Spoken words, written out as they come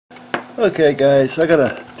Okay guys, I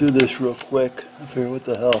gotta do this real quick. I figure what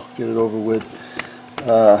the hell, get it over with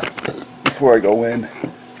before I go in.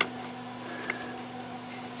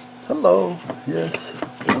 Hello, yes,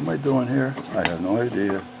 what am I doing here? I have no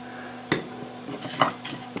idea.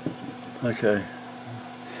 Okay,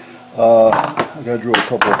 I gotta drill a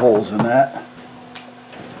couple of holes in that.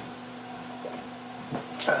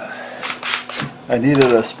 I needed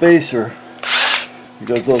a spacer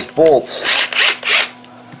because those bolts,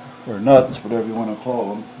 or nuts, whatever you want to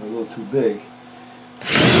call them, are a little too big.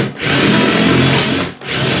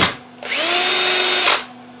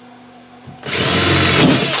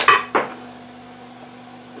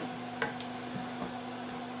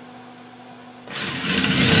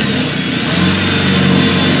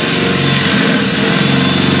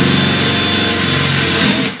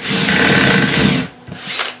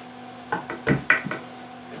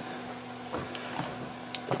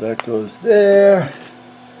 That goes there.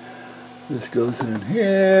 This goes in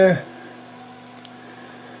here.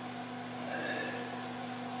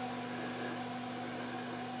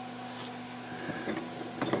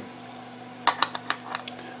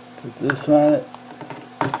 Put this on it.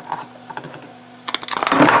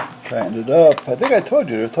 Tighten it up. I think I told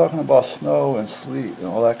you they're talking about snow and sleet and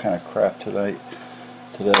all that kind of crap today.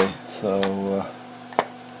 So,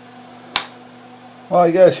 well, I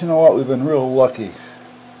guess you know what? We've been real lucky.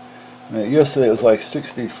 I mean, yesterday it was like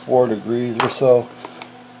 64 degrees or so.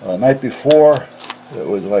 Night before it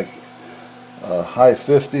was like high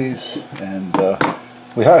 50s, and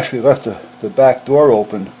we actually left the back door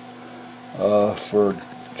open for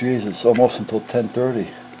Jesus almost until 10:30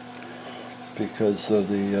 because of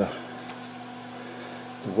the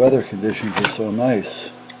weather conditions are so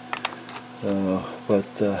nice.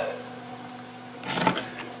 But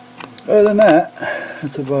other than that,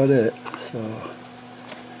 that's about it. So.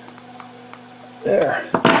 There.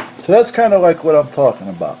 So that's kind of like what I'm talking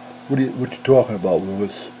about. What you talking about,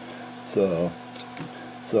 Lewis? So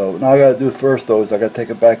now I got to do first though is I got to take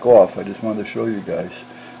it back off. I just wanted to show you guys,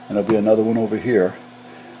 and there'll be another one over here.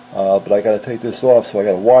 But I got to take this off, so I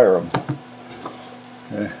got to wire them.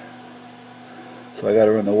 Okay. So I got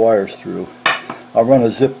to run the wires through. I'll run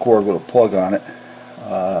a zip cord with a plug on it,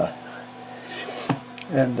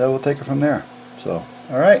 and we'll take it from there. So,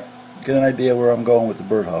 all right, get an idea where I'm going with the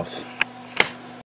birdhouse.